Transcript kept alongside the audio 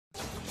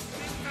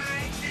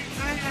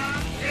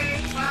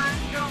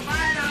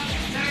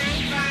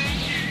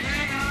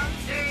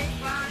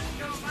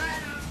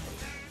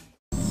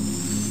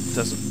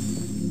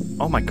doesn't...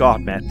 Oh my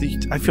god, Matt.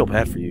 I feel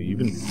bad for you. You've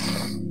been...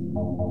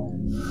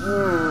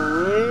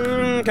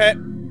 Okay.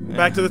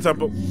 Back to the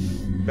temple.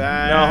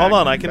 Back. No, hold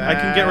on. I can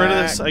get rid of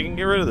this. I can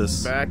get rid of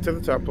this. Back to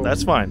the temple.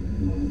 That's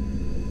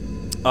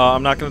fine.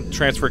 I'm not going to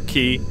transfer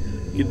key.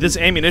 This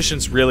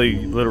ammunition's really,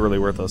 literally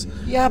worthless.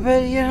 Yeah,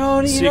 but you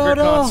don't Secret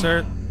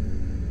concert.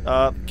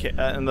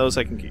 And those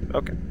I can keep.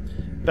 Okay.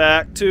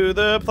 Back to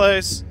the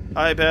place.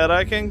 I bet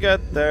I can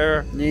get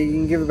there. You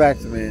can give it back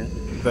to me.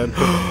 Then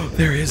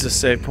there is a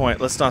save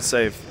point. Let's not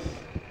save.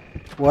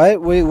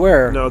 What? Wait,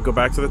 where? No, go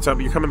back to the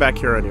temple. You're coming back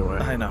here anyway.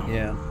 I know.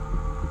 Yeah.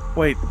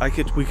 Wait,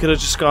 we could have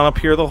just gone up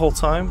here the whole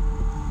time?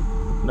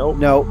 Nope.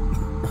 Nope.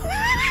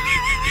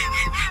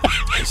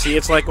 See,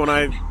 it's like when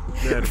I...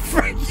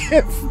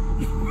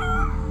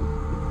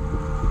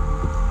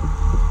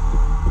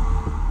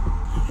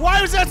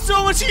 Why was that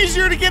so much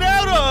easier to get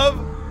out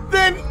of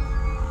than...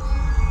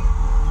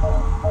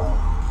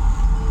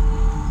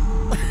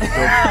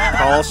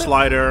 Call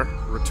slider,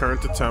 return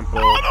to temple.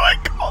 How do I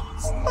call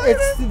slider?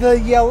 It's the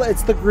yellow,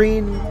 it's the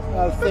green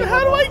thing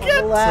how do I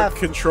get the left. The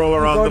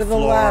controller on go the to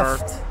floor. The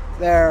left.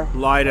 There.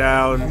 Lie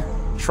down.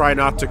 Try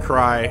not to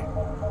cry.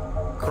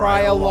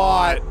 Cry a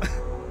lot.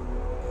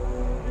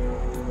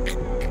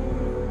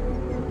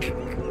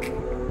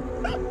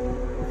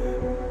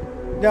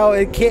 No,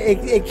 it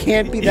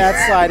can't be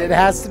that side. It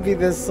has to be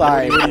this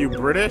side. Are you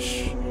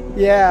British?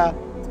 Yeah.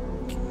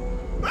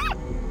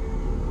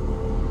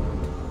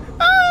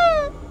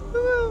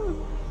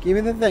 Give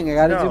me the thing. I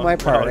gotta do my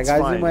part. I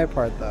gotta do my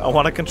part, though. I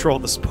want to control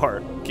this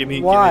part.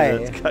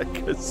 Why?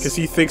 Because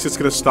he thinks it's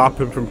gonna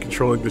stop him from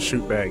controlling the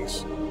shoot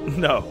bangs.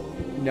 No.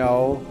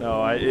 No.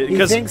 No.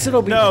 He thinks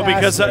it'll be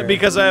faster.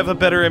 because I have a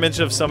better image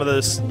of some of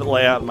this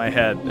layout in my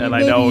head, and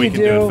I know we can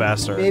do it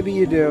faster. Maybe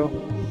you do.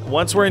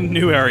 Once we're in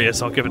new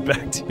areas, I'll give it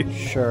back to you.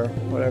 Sure.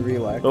 Whatever you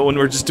like. But when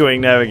we're just doing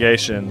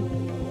navigation,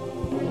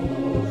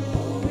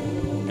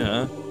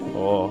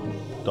 oh,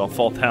 don't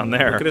fall down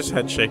there. Look at his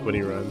head shake when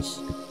he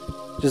runs.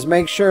 Just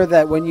make sure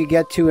that when you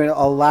get to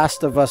a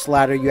Last of Us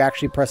ladder, you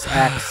actually press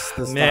X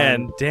this time.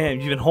 Man, damn,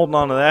 you've been holding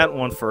on to that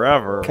one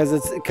forever. Because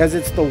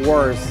it's the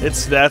worst.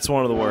 That's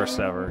one of the worst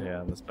ever.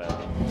 Yeah, that's bad.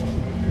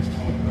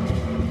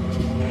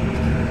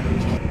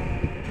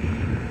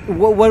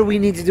 What do we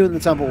need to do in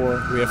the Temple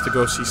War? We have to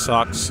go see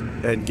Socks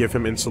and give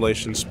him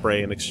insulation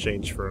spray in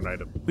exchange for an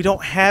item. We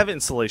don't have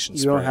insulation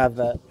spray. You don't have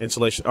that.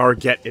 Insulation, or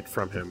get it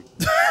from him.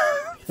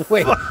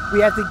 Wait,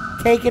 we have to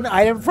take an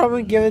item from him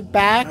and give it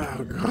back?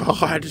 Oh,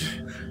 God.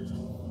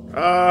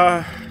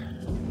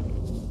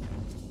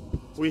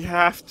 We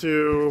have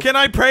to... Can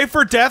I pray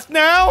for death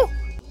now?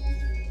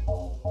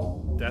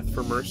 Death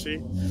for mercy?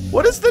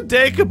 What is the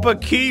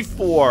Dagobah key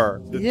for?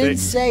 You didn't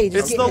say.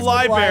 It's the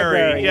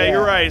library. Yeah,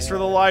 you're right. It's for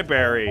the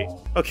library.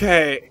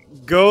 Okay,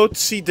 go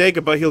see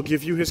Dagobah. He'll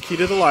give you his key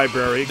to the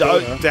library.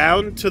 Go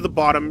down to the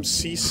bottom,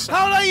 see...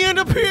 How did I end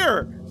up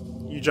here?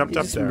 You jumped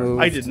up there.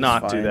 Moved. I did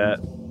not do that.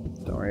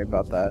 Don't worry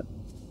about that.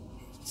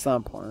 It's not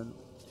important.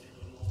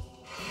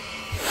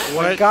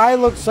 What? The guy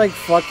looks like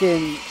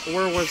fucking...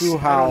 Where was...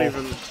 Shuhao. I don't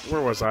even...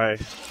 Where was I?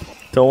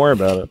 Don't worry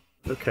about it.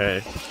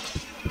 Okay.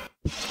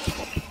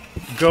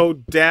 Go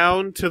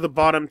down to the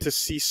bottom to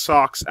see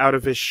Socks out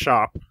of his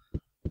shop.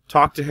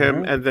 Talk to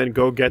him, and then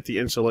go get the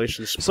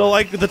insulation spray. So,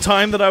 like, the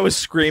time that I was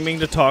screaming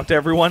to talk to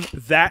everyone,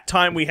 that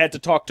time we had to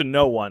talk to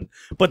no one.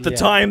 But the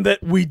time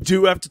that we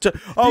do have to talk...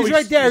 Oh, he's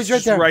right there, he's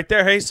right there. Right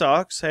there. Hey,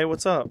 Socks. Hey,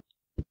 what's up?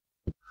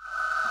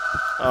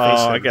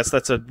 Oh, I guess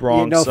that's a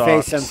wrong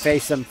Socks.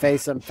 Face him.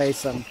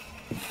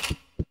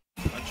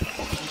 You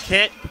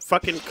can't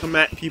fucking come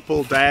at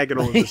people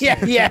diagonally.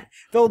 yeah.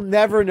 They'll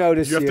never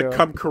notice you. You have to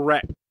come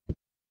correct.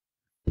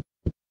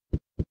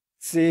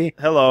 See?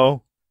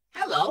 Hello.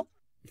 Hello.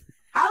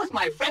 How's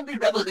my friendly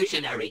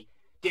revolutionary?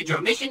 Did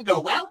your mission go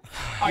well?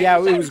 Yeah,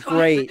 it was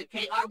great.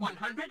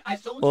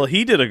 Well,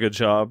 he did a good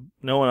job.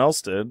 No one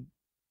else did.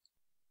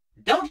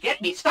 Don't get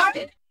me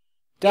started.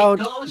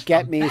 Don't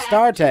get me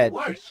started.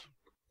 Worse.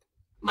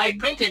 My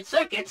printed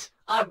circuits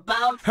are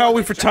bound. How are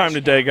we for time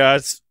today,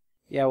 guys?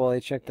 Yeah, well,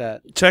 check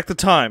that. Check the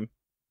time.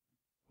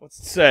 What's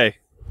it say?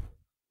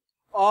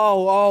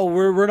 Oh,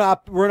 we're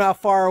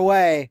not far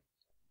away.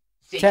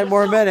 10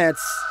 more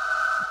minutes.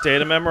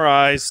 Data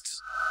memorized.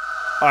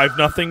 I have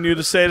nothing new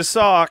to say to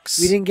Socks.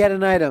 We didn't get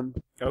an item.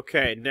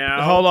 Okay,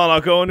 now... Hold on,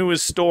 I'll go into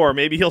his store.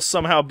 Maybe he'll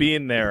somehow be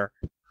in there.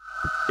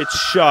 It's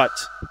shut.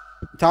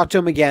 Talk to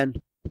him again.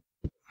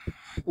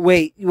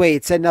 Wait,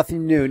 it said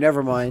nothing new.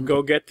 Never mind.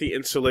 Go get the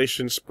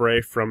insulation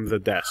spray from the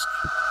desk.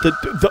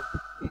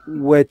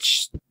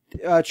 Which,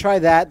 try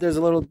that. There's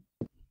a little...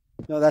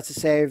 No, that's a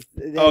save.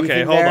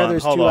 Okay, hold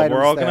on.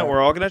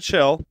 We're all gonna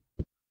chill.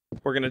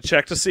 We're gonna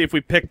check to see if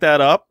we pick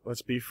that up.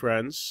 Let's be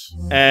friends.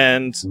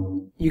 And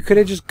you could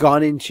have just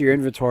gone into your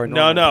inventory.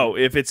 No.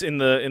 If it's in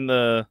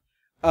the.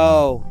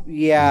 Oh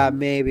yeah,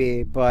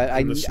 maybe, but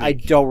I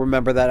don't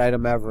remember that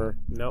item ever.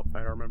 Nope, I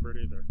don't remember it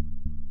either.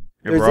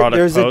 You brought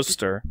a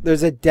poster.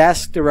 There's a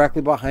desk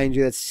directly behind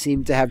you that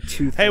seemed to have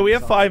two. Hey, we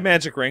have things 5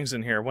 magic rings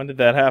in here. When did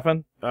that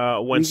happen?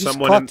 When just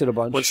someone collected a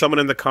bunch. when someone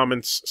in the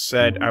comments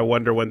said, "I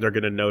wonder when they're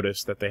going to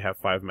notice that they have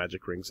 5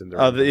 magic rings in their."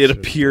 It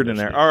appeared in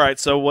there. All right.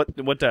 So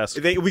what desk?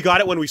 We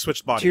got it when we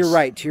switched bodies. To your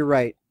right. To your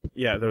right.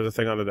 Yeah, there was a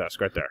thing on the desk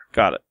right there.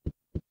 Got it.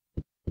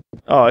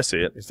 Oh, I see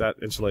it. Is that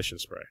insulation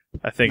spray?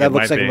 I think That it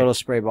looks might like be. a little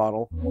spray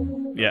bottle.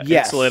 Yeah,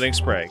 Yes. insulating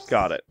spray.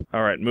 Got it.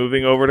 All right,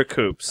 moving over to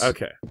Coops.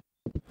 Okay.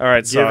 All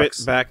right, Give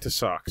Socks. it back to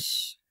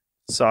Socks.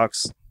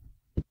 Socks.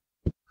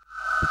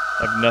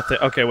 I have nothing.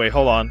 Okay, wait,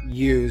 hold on.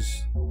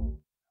 Use.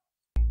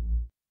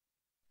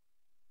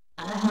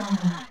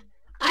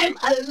 I'm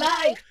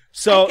alive.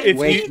 So I can if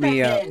Wake you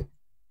me up.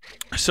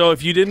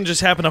 if you didn't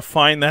just happen to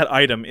find that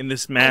item in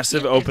this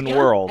massive open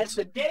world,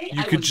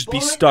 you could just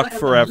be stuck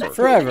forever.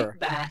 Forever.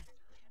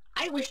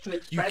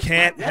 You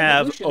can't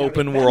have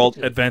open world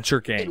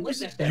adventure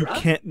games. You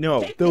can't.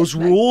 No, those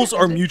rules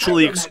are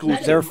mutually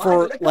exclusive. They're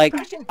for like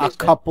a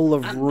couple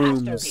of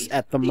rooms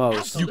at the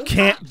most. You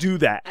can't do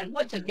that.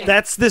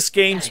 That's this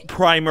game's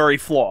primary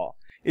flaw.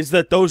 Is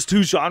that those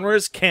two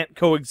genres can't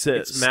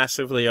coexist. It's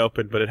massively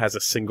open, but it has a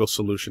single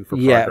solution for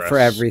Yeah, progress. for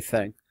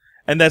everything.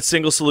 And that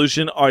single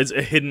solution is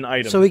a hidden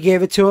item. So we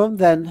gave it to him.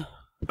 Then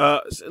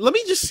Let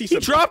me just see he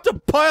something. dropped a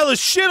pile of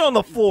shit on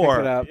the pick it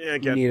floor. up. Yeah,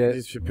 again, Need you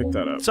it. should pick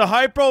that up. It's a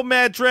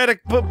hypomadretic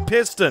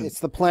piston. It's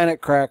the planet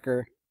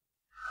cracker.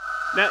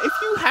 Now, if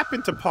you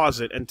happen to pause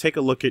it and take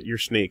a look at your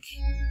sneak,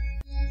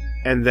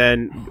 and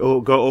then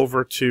go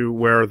over to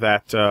where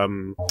that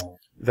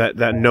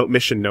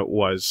mission note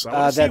was, I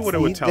want to see what it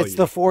would tell It's you.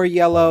 the 4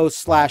 yellow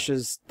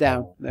slashes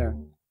down there.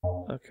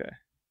 Okay.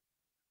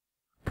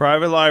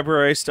 Private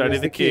library, study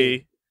Here's the the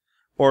key.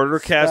 Order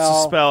cast a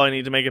Spell. spell. I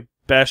need to make it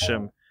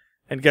Besham.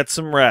 And get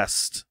some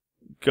rest.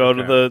 Go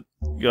to Okay. the...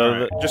 Go All to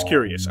right, the... just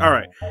curious. All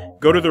right,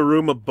 go to the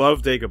room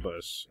above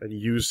Dagobah's and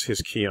use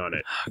his key on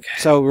it.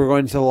 So we're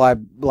going to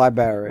the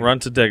library. Run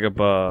to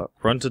Dagobah.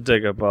 Run to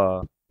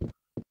Dagobah.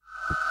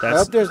 I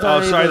hope there's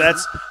not any sorry, of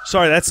those-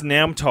 that's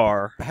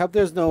Namtar. I hope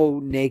there's no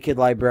naked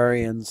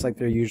librarians like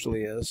there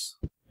usually is.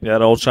 Yeah,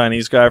 that old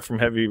Chinese guy from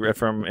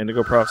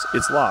Indigo Profs.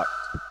 It's locked.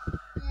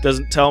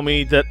 Doesn't tell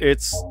me that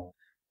it's...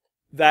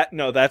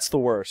 No, that's the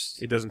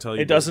worst. It doesn't tell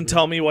you. It doesn't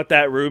tell me what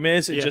that room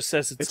is. It Yeah, just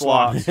says it's it's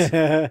locked.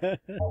 locked.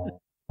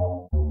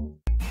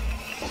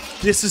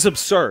 This is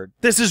absurd.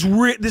 This is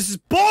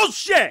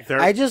bullshit. There-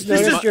 I just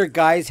this noticed is- your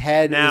guy's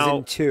head is now,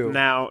 in 2.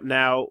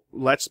 Now,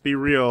 let's be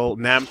real.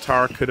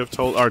 Namtar could have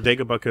told, or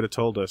Dagobah could have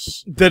told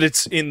us. That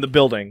it's in the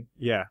building.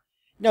 Yeah.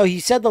 No, he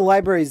said the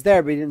library's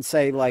there, but he didn't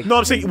say like. No,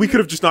 I'm saying we could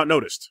have just not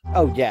noticed.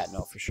 Oh yeah,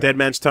 no, for sure. Dead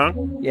Man's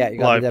Tongue? Yeah, you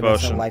got Life the dead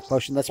man's potion. life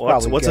potion. That's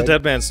What's probably a good.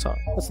 dead man's tongue?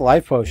 What's a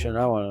life potion?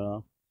 I want to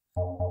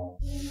know.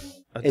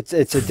 It's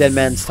a dead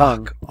man's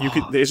tongue.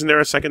 Isn't there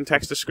a second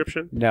text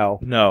description? No,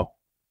 No.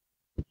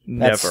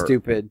 that's Never.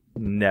 stupid.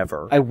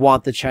 Never. I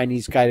want the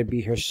Chinese guy to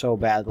be here so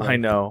badly. I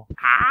know.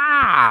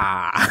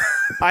 Ah!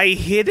 I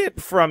hid it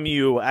from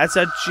you as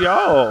a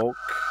joke.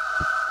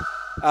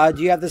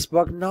 Do you have this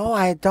book? No,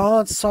 I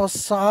don't. So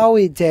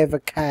sorry,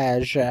 David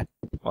Cage. Well,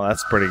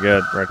 that's pretty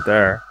good right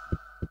there.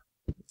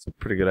 It's a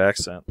pretty good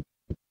accent.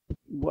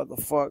 What the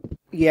fuck?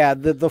 Yeah,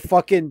 the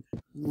fucking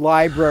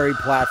library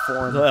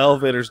platform. The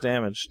elevator's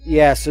damaged.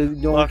 Yeah, so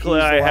no one can Luckily,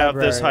 use the I have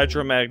this library.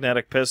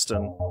 hydromagnetic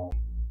piston.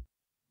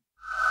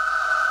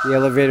 The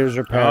elevator's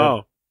repaired.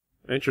 Oh,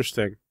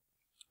 interesting.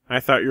 I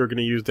thought you were going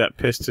to use that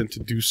piston to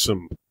do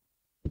some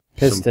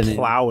Pistoning.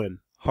 plowing,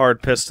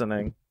 Hard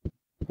pistoning.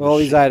 All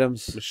these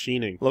items.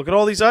 machining. Look at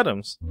all these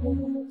items.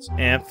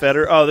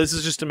 Amphetamine. Oh, this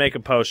is just to make a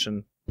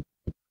potion.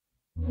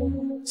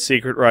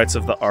 Secret rites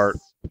of the art.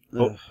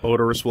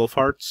 Odorous wolf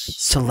hearts.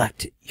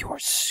 Select your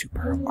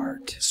super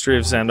art. History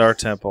of Xandar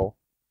Temple.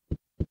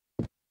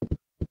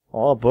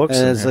 All books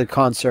And in it's here. a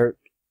concert,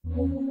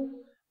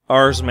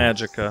 Ars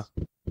Magica.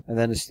 and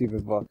then a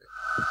stupid book.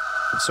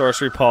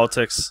 Sorcery,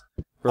 politics,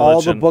 All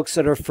the religion. books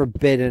that are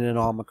forbidden in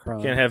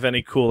Omikron. Can't have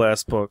any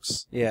cool-ass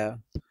books. Yeah.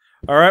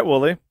 All right,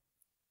 Wooly.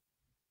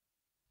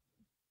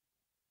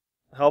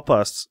 Help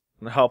us.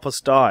 Help us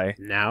die.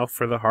 Now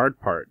for the hard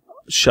part.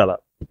 Shut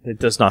up. It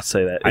does not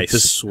say that. I It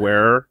just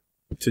swear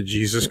to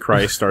Jesus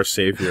Christ, our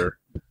Savior,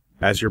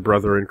 as your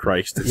brother in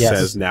Christ, it Yes.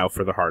 says now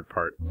for the hard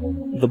part.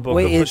 the book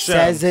Wait, of it Hashem.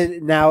 says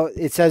it now.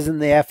 It says in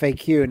the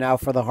FAQ now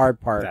for the hard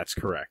part. That's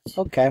correct.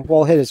 Okay,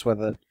 well, hit us with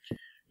it.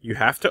 You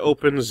have to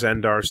open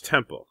Xandar's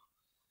temple.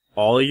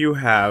 All you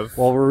have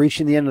Well, we're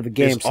reaching the end of the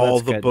game, is so all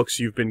that's the good. books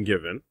you've been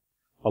given,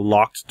 a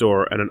locked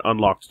door, and an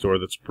unlocked door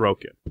that's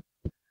broken.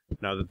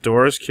 Now the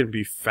doors can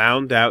be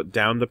found out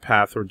down the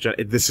path, or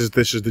this is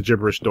the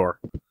gibberish door.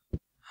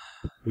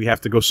 We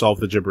have to go solve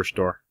the gibberish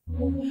door.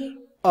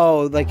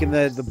 Oh, like in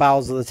the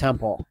bowels of the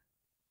temple.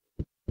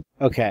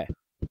 Okay,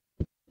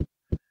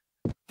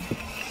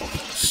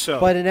 So,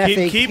 but in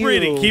FAQ, Keep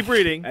reading. Keep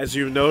reading. as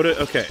you've noted,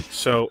 okay,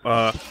 so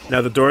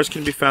now the doors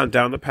can be found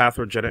down the path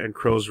where Jenna and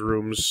Krill's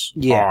rooms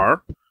Yeah.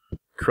 are.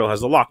 Krill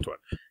has the locked one.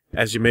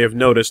 As you may have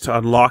noticed, to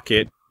unlock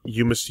it,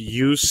 you must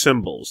use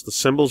symbols. The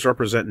symbols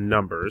represent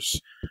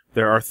numbers.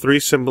 There are 3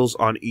 symbols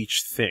on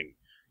each thing.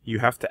 You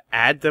have to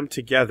add them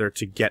together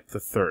to get the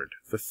third.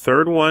 The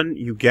third one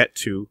you get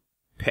to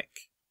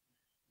pick.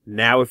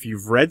 Now, if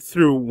you've read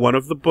through one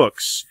of the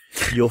books,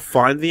 you'll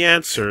find the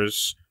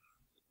answers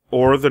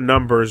or the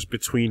numbers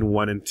between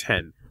 1 and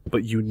 10.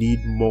 But you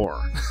need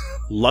more.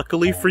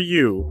 Luckily for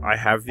you, I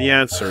have the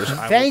answers.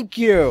 Thank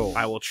you.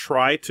 I will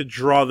try to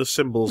draw the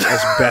symbols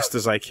as best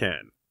as I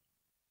can.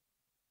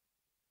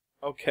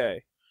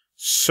 Okay.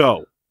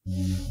 So,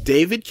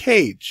 David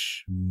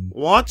Cage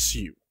wants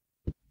you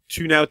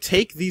to now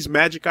take these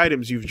magic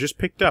items you've just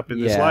picked up in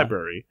this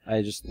library.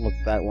 I just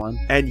looked at one.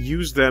 And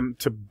use them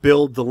to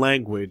build the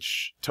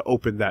language to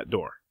open that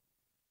door.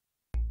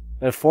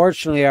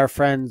 Unfortunately, our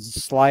friend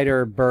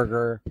Slider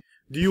Burger...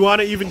 Do you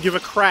want to even give a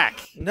crack?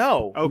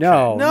 No. Okay.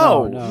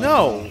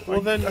 No.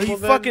 Well then, are you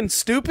fucking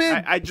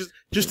stupid? I just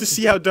to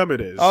see how dumb it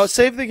is. Oh,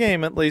 save the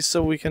game at least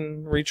so we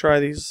can retry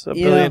these a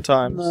billion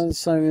times. No,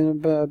 it's not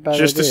even a bad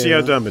just to idea, see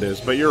how dumb it is,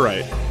 but you're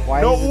right.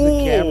 Why is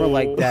the camera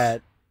like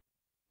that?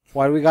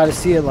 Why do we got to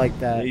see it like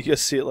that? You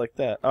just see it like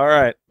that. All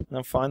right,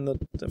 now find the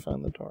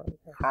door.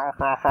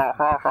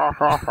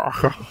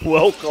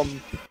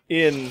 Welcome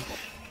in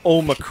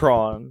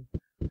Omikron.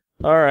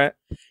 All right.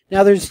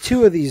 Now there's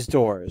 2 of these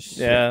doors.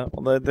 Yeah,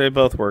 well, they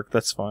both work.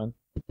 That's fine.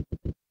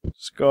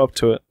 Just go up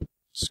to it.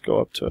 Just go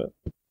up to it.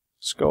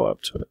 Just go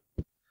up to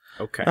it.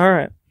 Okay. All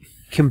right.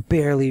 Can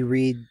barely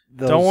read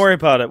those. Don't worry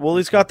about it.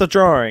 Willie's got the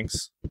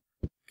drawings.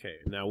 Okay.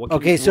 Now what?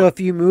 Okay, so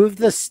if you move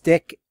the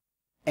stick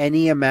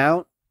any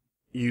amount,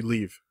 you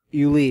leave.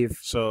 You leave.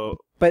 So.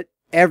 But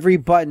every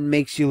button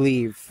makes you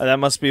leave. That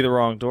must be the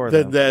wrong door.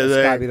 Then. That's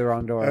gotta be the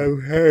wrong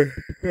door.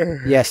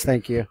 Yes,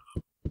 thank you.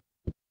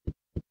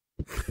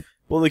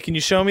 Willie, can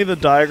you show me the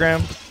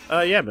diagram?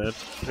 Yeah, man.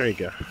 There you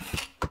go.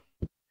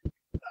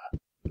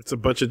 It's a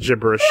bunch of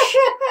gibberish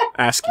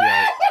ASCII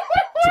art.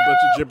 It's a bunch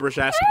of gibberish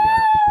ASCII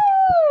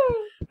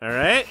art.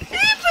 Alright?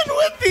 Even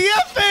with the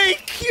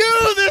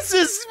FAQ, this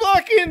is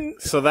fucking...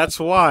 So that's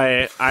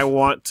why I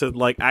want to,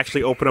 like,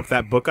 actually open up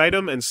that book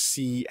item and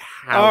see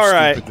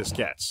how stupid this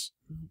gets.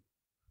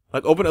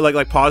 Like, open it,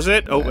 like pause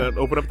it,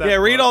 open up that Yeah,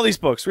 read all these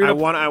books. I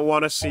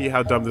want to see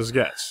how dumb this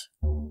gets.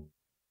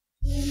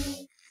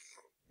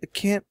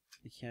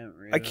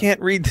 I can't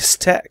read this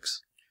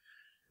text.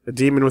 A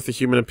demon with a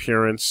human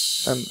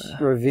appearance.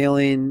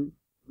 Revealing,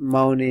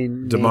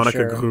 moaning, Demonic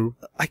nature. Gru.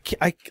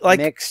 I like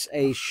Mix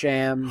a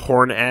sham.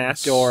 Horn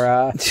ass.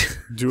 Dora.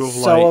 Dew of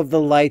light. So of the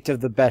light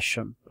of the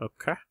Besham.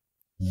 Okay.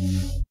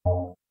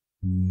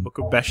 Book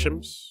of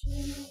Beshems.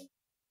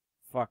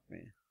 Fuck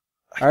me.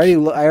 I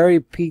already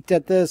peeked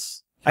at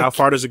this. How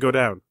far does it go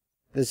down?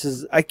 This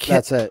is. I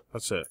can't. That's it.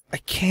 That's it. I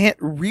can't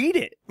read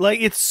it. Like,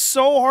 it's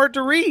so hard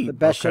to read. The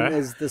Besham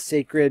is the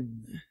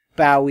sacred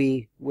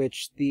Bowie,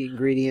 which the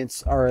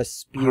ingredients are a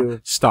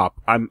spew.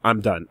 Stop. I'm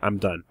done. I'm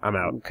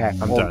out. Okay.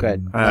 I'm well, done.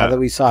 good. Now that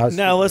we saw how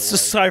now let's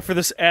decipher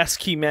this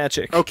ASCII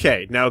magic.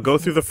 Okay. Now go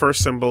through the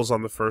first symbols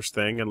on the first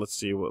thing, and let's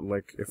see what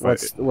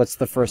what's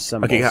the first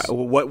symbol? Okay.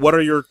 What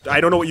are your?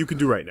 I don't know what you can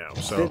do right now.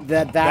 So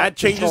that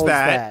changes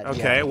that.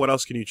 Okay. Yeah. What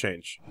else can you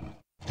change?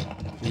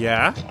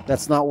 Yeah.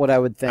 That's not what I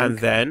would think. And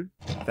then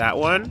that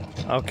one.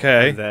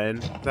 Okay. And then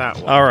that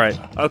one. All right.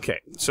 Okay.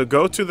 So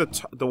go to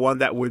the one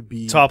that would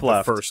be top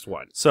left, the first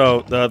one.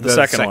 So the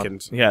second one.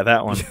 Yeah,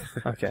 that one.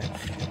 Okay.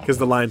 Because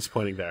the line's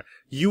pointing there.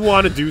 You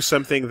want to do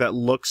something that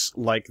looks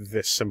like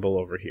this symbol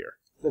over here.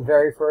 The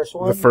very first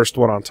one. The first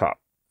one on top.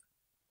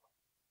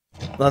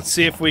 Let's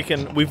see if we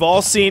can. We've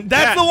all seen.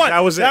 That's the one. That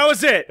was it. That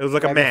was it. It was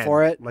like a man.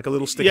 For it? Like a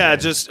little stick. Yeah. Man.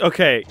 Just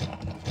okay.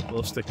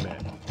 Little stick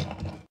man.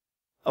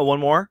 Oh, one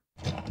more.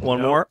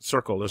 One more.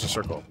 Circle. There's a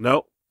circle.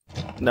 No.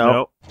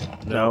 No.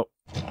 No.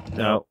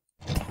 No.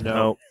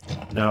 No.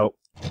 No.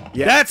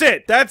 Yeah. That's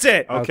it. That's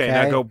it. Okay.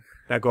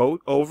 Now go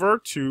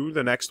over to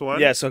the next one.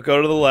 Yeah. So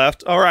go to the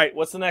left. All right.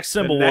 What's the next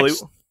symbol, Willie?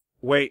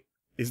 Wait.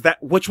 Is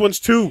that which one's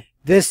 2?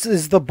 This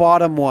is the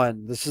bottom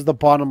one. This is the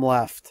bottom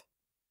left.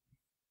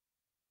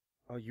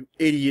 Oh, you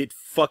idiot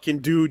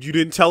fucking dude. You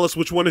didn't tell us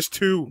which one is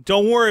 2.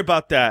 Don't worry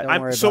about that.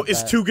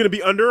 Is 2 going to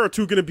be under or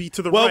 2 going to be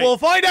to the right? Well, we'll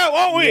find out,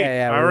 won't we?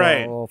 Yeah, all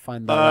right. We'll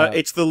find that out.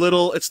 It's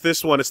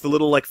this one. It's the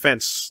little, like,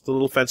 fence. The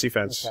little fancy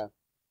fence. Okay.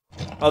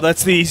 Oh,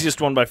 that's the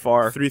easiest one by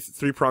far.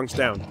 Three prongs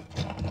down.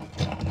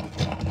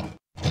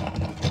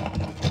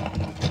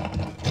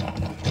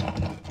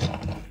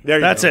 There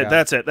you That's go. it.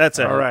 That's it. That's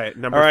it. All right.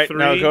 Number all right, 3.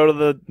 now go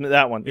to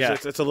that one. Yeah.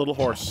 It's a little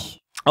horse.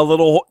 A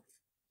little...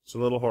 It's a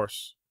little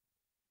horse.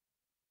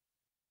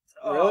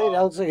 Really?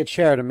 That looks like a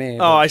chair to me.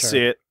 Oh, I see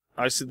it.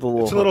 I see the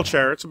little... It's a little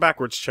chair. It's a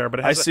backwards chair, but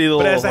it has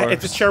horse.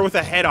 It's a chair with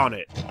a head on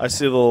it. I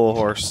see the little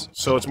horse.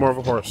 So it's more of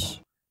a horse.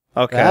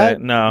 Okay.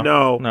 That?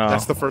 No.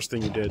 That's the first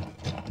thing you did.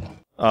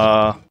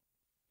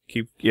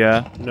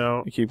 Yeah.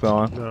 No. You keep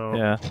going. No.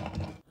 Yeah.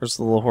 Where's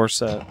the little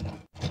horse at?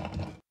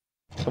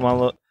 Come on,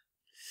 look.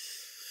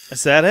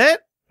 Is that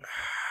it?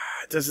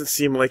 It doesn't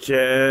seem like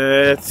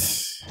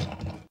it.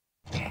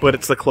 But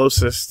it's the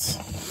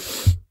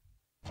closest.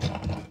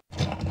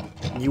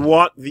 You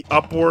want the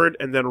upward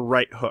and then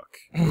right hook.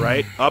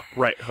 Right? Up,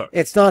 right hook.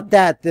 It's not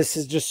that. This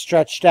is just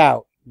stretched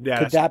out. Yeah,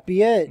 Could that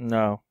be it?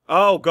 No.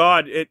 Oh,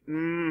 God.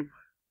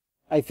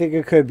 I think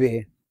it could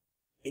be.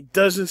 It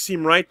doesn't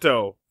seem right,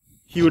 though.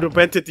 He would have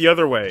bent it the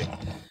other way.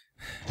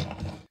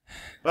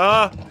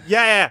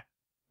 Yeah.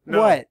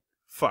 No. What?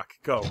 Fuck.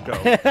 Go.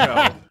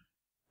 I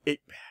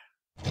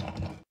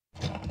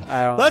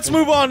don't. Let's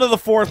move on to the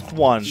fourth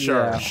one.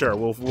 Yeah. Sure.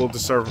 We'll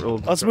deserve.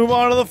 Let's move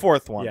on to the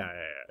fourth one. Yeah.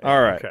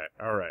 All right. Okay.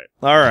 All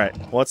right.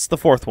 What's the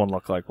fourth one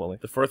look like, Willie?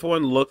 The fourth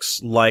one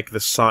looks like the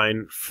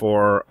sign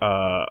for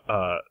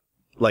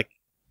like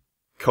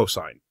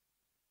cosine.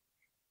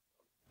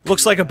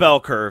 Looks like a bell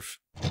curve.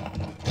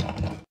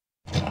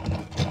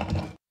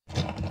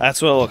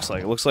 That's what it looks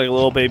like. It looks like a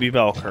little baby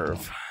bell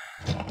curve.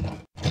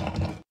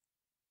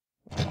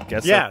 I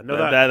guess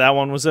that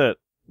one was it.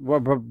 What,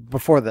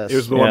 before this? It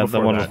was the one before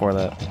the one that. before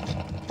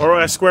that.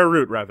 Or a square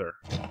root, rather.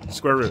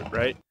 Square root,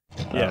 right?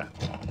 Yeah.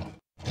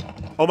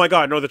 Oh my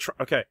God! No,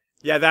 okay.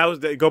 Yeah, that was.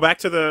 Go back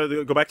to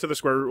the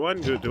square root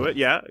one. Do it.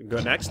 Yeah.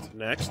 Go next.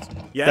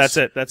 Yes. That's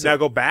it. Now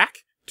go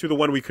back to the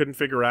one we couldn't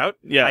figure out.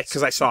 Yeah.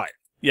 Because I saw it.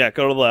 Yeah.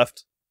 Go to the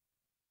left.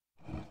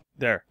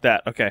 There.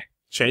 That. Okay.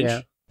 Change.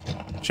 Yeah.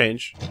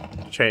 Change.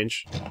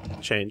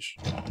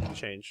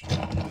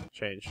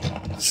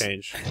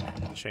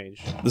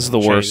 This is the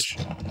worst.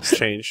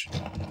 Change.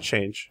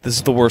 This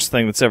is the worst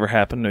thing that's ever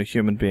happened to a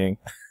human being.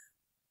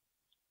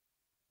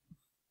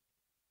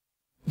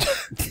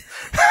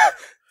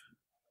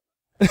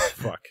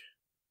 Fuck.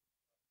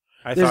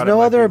 There's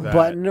no other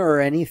button or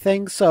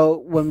anything, so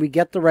when we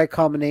get the right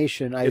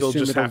combination, I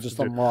assume it'll just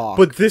unlock.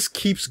 But this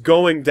keeps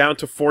going down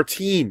to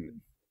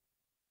 14.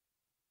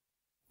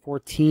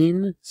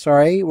 14?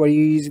 Sorry, what are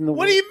you using the?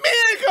 What do you mean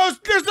it goes?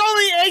 There's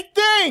only 8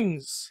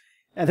 things.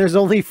 And there's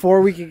only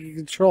 4 we can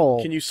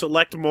control. Can you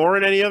select more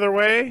in any other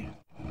way?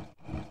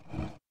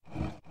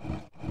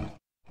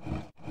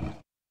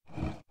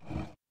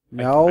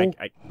 No.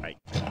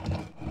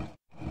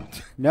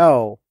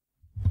 No.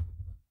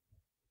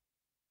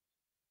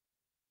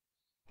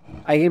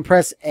 I can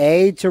press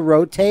A to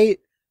rotate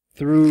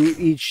through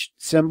each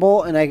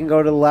symbol, and I can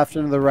go to the left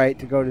and to the right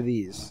to go to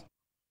these.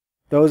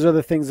 Those are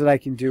the things that I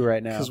can do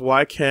right now. Because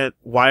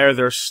why are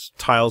there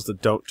tiles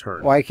that don't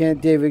turn? Why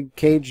can't David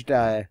Cage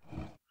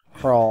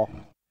crawl?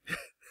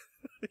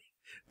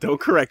 Don't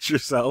correct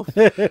yourself.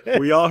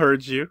 We all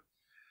heard you.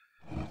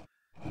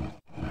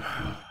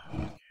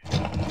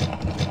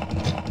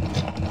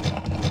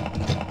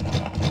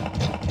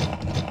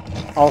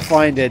 I'll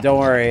find it, don't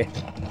worry.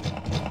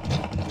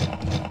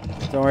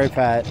 Don't worry,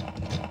 Pat.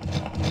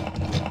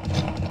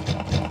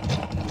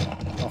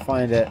 I'll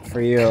find it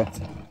for you.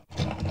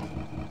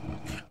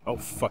 Oh,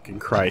 fucking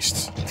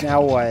Christ.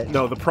 Now what?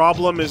 No, the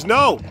problem is...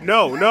 No!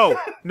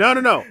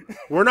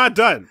 We're not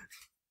done.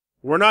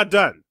 We're not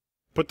done.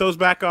 Put those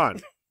back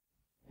on.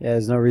 Yeah,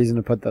 there's no reason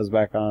to put those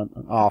back on.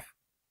 Off.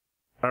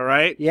 All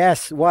right?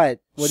 Yes, what?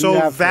 What do you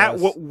have for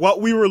us?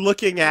 What we were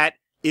looking at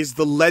is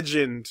the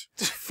legend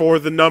for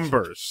the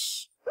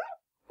numbers.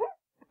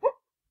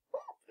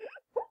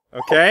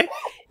 Okay?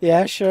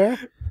 Yeah, sure.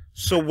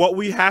 So what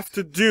we have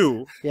to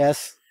do...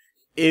 Yes.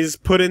 ...is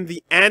put in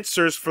the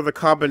answers for the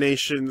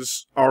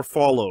combinations are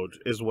followed,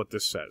 is what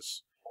this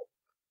says.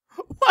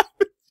 What?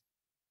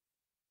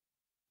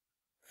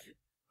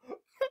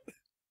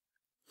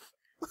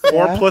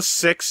 4 plus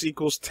 6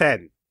 equals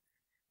 10.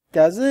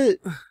 Does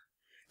it?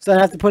 So I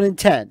have to put in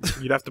 10.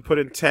 You'd have to put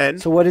in 10.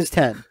 So what is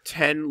 10?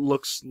 10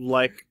 looks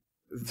like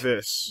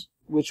this.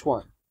 Which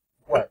one?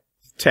 What?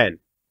 10.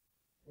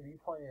 What are you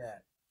pointing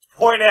at?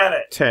 Point at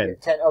it. 10.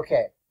 10,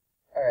 okay.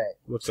 Alright.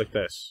 Looks like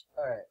this.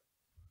 Alright.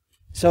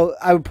 So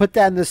I would put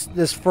that in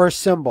this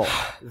first symbol.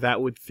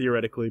 That would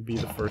theoretically be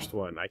the first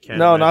one. I can't.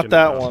 No, imagine not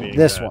that it not one. being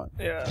This that. one.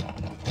 Yeah.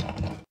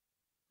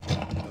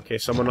 Okay,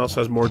 someone else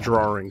has more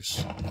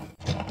drawings.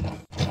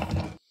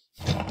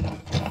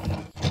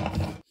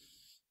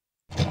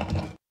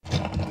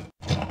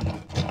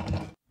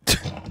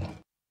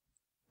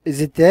 Is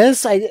it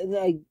this? I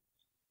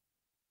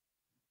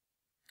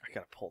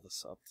gotta pull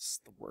this up. This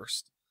is the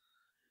worst.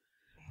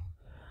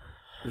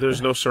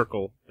 There's no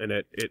circle in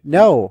it.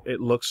 No. It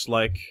looks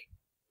like.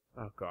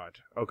 Oh God.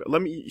 Okay.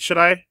 Let me. Should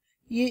I?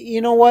 You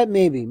know what?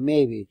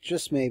 Maybe.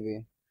 Just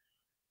maybe.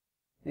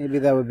 Maybe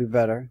that would be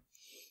better.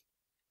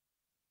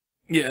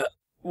 Yeah.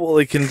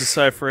 Willie can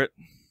decipher it.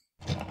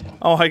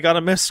 Oh, I got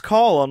a missed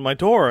call on my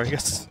door. I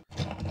guess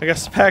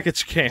the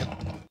package came.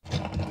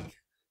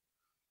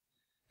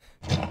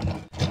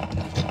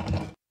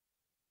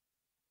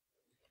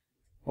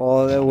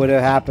 Well, it would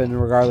have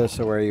happened regardless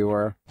of where you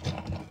were.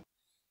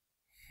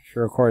 If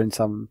you're recording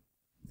something.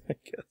 I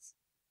guess.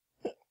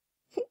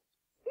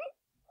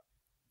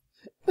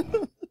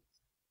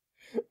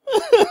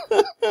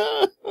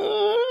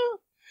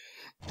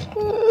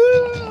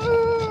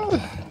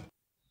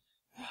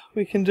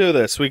 We can do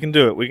this. We can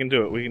do it. We can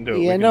do it. We can do it.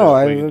 Yeah, no,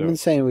 I've been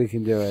saying we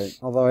can do it.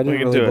 Although I didn't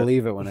really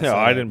believe it when I said it. No,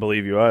 I didn't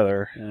believe you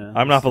either. Yeah,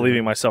 I'm not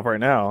believing myself right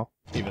now,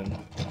 even.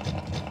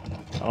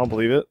 I don't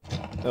believe it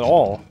at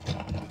all.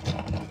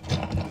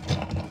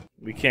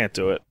 We can't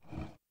do it.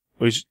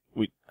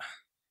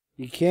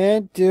 You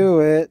can't do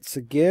it,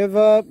 so give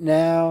up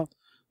now.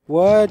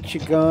 What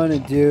you gonna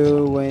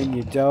do when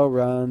your dough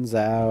runs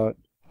out?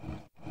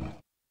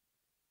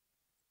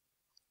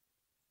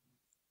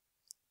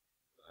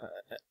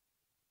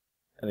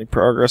 Any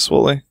progress,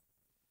 Wooly?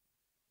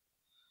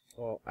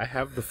 Well, I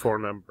have the 4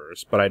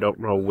 numbers, but I don't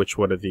know which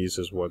one of these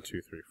is 1,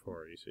 2, 3,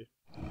 4. You see?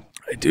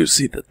 I do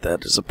see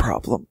that is a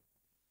problem.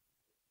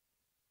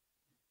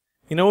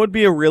 You know what would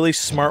be a really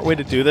smart way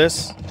to do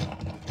this?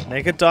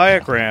 Make a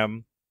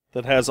diagram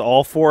that has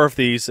all 4 of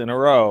these in a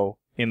row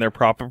in their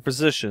proper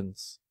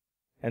positions,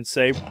 and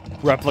say,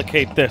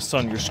 replicate this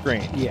on your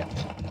screen. Yeah.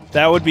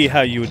 That would be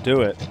how you would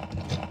do it.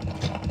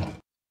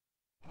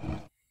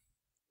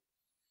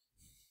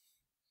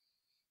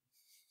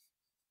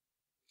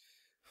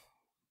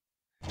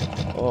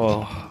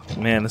 Oh,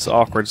 man, this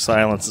awkward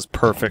silence is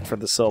perfect for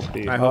this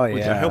LP. I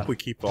hope we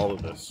keep all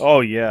of this. Oh,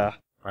 yeah.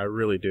 I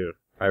really do.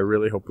 I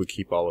really hope we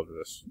keep all of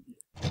this.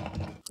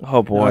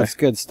 Oh, boy. That's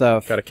good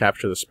stuff. Gotta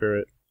capture the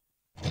spirit.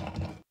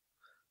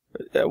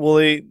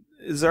 Wooly,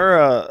 is there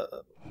a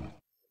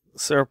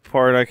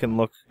part I can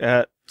look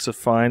at to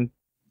find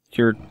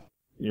your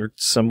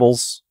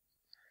symbols?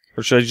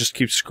 Or should I just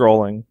keep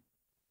scrolling?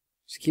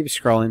 Just keep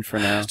scrolling for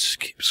now. Just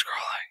keep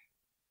scrolling.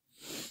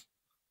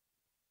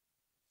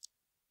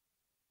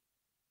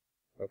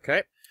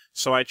 Okay.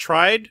 So I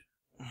tried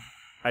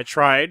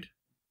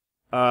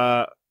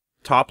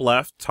top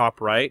left, top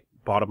right,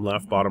 bottom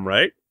left, bottom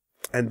right.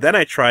 And then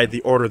I tried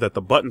the order that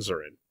the buttons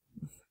are in.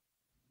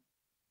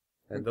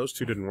 And those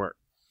 2 didn't work.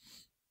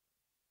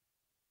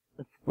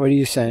 What are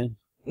you saying?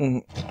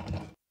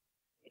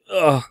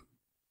 Ugh.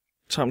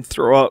 Time to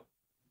throw up.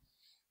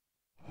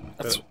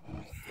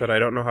 That I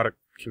don't know how to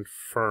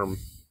confirm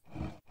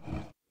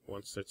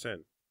once it's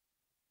in.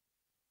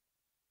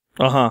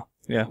 Uh-huh.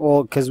 Yeah.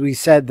 Well, because we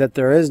said that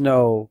there is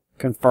no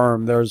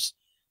confirm. There's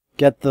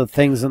get the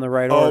things in the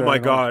right order. Oh my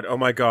god. Oh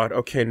my god.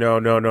 Okay, no.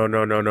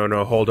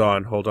 Hold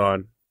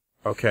on.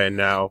 Okay,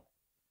 now.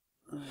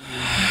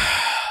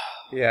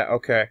 Yeah,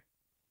 okay.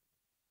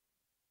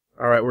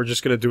 Alright, we're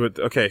just gonna do it.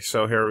 Okay,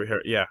 so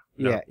here. Yeah.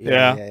 No.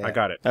 Yeah. I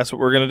got it. That's what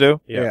we're gonna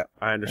do? Yeah.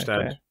 I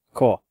understand. Okay.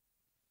 Cool.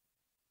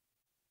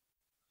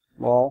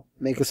 Well,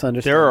 make us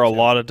understand. There are a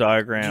lot of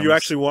diagrams. Do you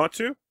actually want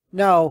to?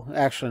 No,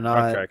 actually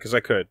not. Okay, because I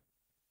could.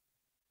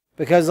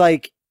 Because,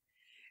 like,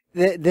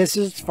 this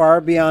is far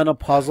beyond a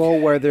puzzle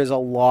where there's a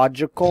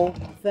logical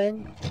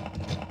thing.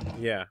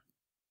 Yeah.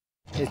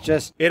 It's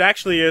just... It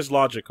actually is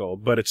logical,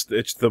 but it's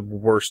the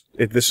worst.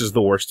 This is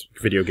the worst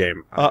video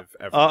game I've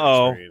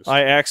ever experienced.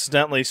 I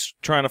accidentally,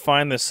 trying to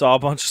find this, saw a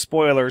bunch of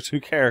spoilers.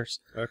 Who cares?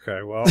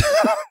 Okay, well.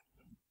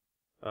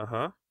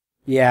 Uh-huh.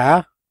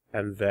 Yeah.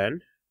 And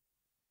then?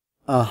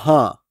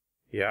 Uh-huh.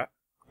 Yeah.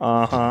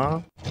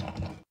 Uh-huh.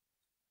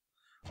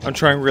 I'm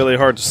trying really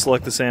hard to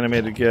select this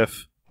animated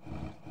GIF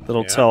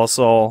that'll tell us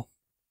all.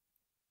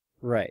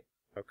 Right.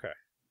 Okay.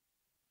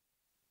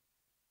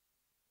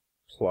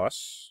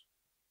 Plus.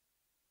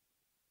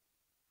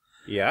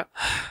 Yeah.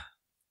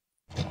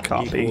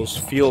 Copy. Equals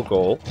field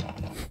goal.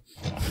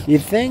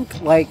 You'd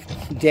think, like,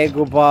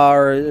 Dagobah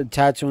or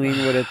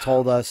Tatooine would have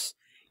told us,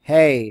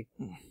 hey,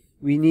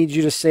 we need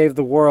you to save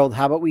the world.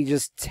 How about we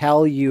just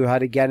tell you how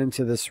to get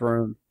into this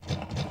room?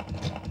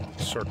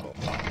 Circle.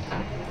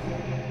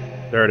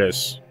 There it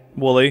is.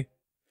 Wooly.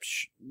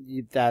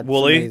 That's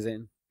Wooly?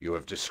 amazing. You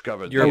have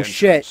discovered You're- the Oh,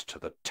 shit. entrance to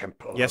the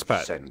temple Yes, of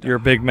Pat. Senda. You're a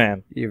big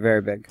man. You're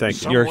very big.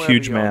 Thank you. You're a Somewhere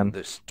huge beyond man.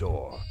 This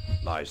door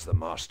lies the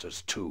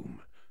Master's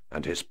tomb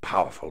and his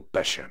powerful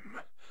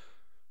Beshem.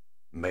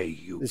 May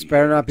you. This be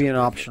better able not be to an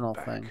bring it optional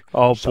back. thing.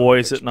 Oh, Some boy,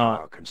 of is its it not.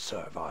 power can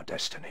serve our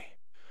destiny.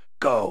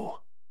 Go,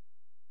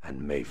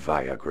 and may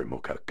Vaya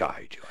Grimuka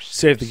guide your steps.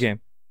 Save the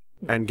game.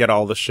 And get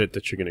all the shit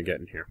that you're going to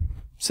get in here.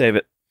 Save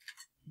it.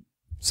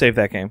 Save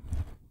that game.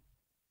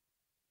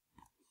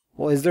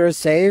 Well, is there a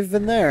save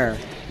in there?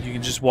 You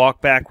can just walk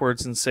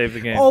backwards and save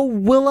the game. Oh,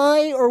 will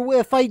I? Or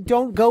if I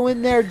don't go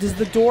in there, does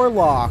the door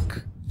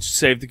lock?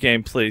 Save the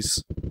game,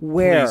 please.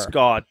 Where? Please,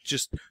 God.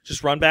 Just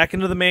run back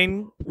into the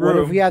main What if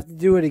room. we have to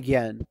do it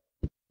again?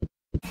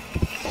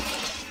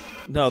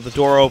 No, the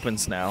door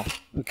opens now.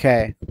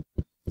 Okay.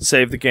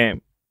 Save the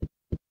game.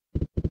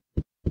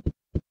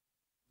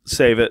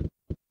 Save it.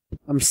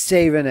 I'm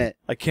saving it.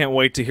 I can't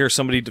wait to hear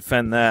somebody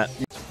defend that.